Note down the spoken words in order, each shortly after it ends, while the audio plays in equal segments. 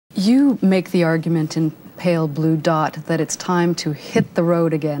You make the argument in Pale Blue Dot that it's time to hit the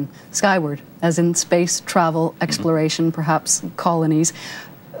road again, skyward, as in space travel, exploration, perhaps colonies,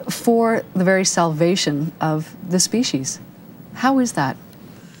 for the very salvation of the species. How is that?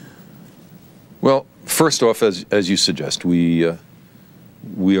 Well, first off, as you suggest, we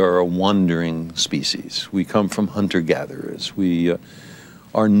are a wandering species. We come from hunter-gatherers. We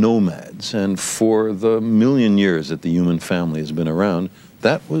are nomads, and for the million years that the human family has been around,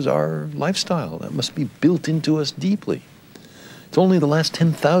 that was our lifestyle. That must be built into us deeply. It's only the last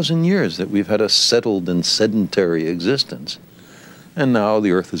 10,000 years that we've had a settled and sedentary existence. And now the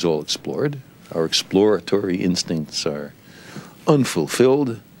Earth is all explored. Our exploratory instincts are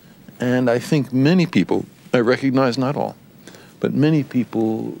unfulfilled. And I think many people, I recognize not all, but many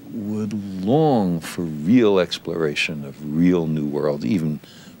people would long for real exploration of real new worlds, even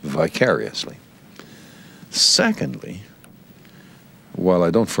vicariously. Secondly, while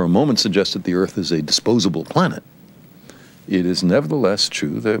I don't for a moment suggest that the Earth is a disposable planet, it is nevertheless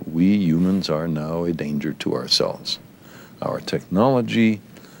true that we humans are now a danger to ourselves. Our technology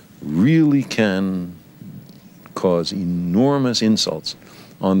really can cause enormous insults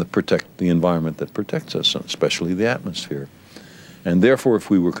on the environment that protects us, especially the atmosphere. And therefore, if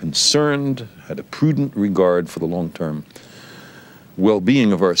we were concerned, had a prudent regard for the long-term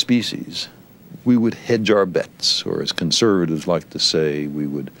well-being of our species, we would hedge our bets, or as conservatives like to say, we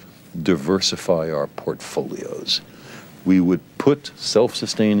would diversify our portfolios. We would put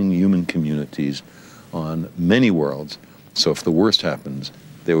self-sustaining human communities on many worlds, so if the worst happens,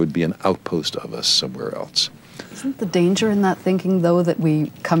 there would be an outpost of us somewhere else. Isn't the danger in that thinking, though, that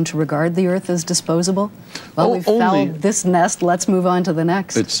we come to regard the Earth as disposable? Well, we've fouled this nest, let's move on to the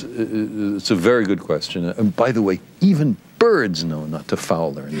next. It's a very good question. And by the way, even birds know not to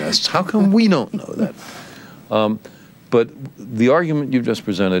foul their nests. How come we don't know that? But the argument you've just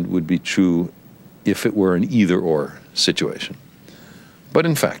presented would be true if it were an either-or situation. But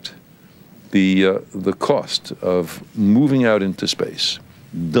in fact, the cost of moving out into space,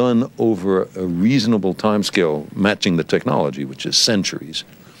 done over a reasonable timescale matching the technology, which is centuries,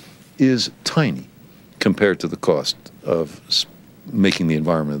 is tiny compared to the cost of making the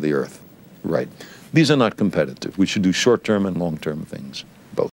environment of the Earth right. These are not competitive. We should do short-term and long-term things.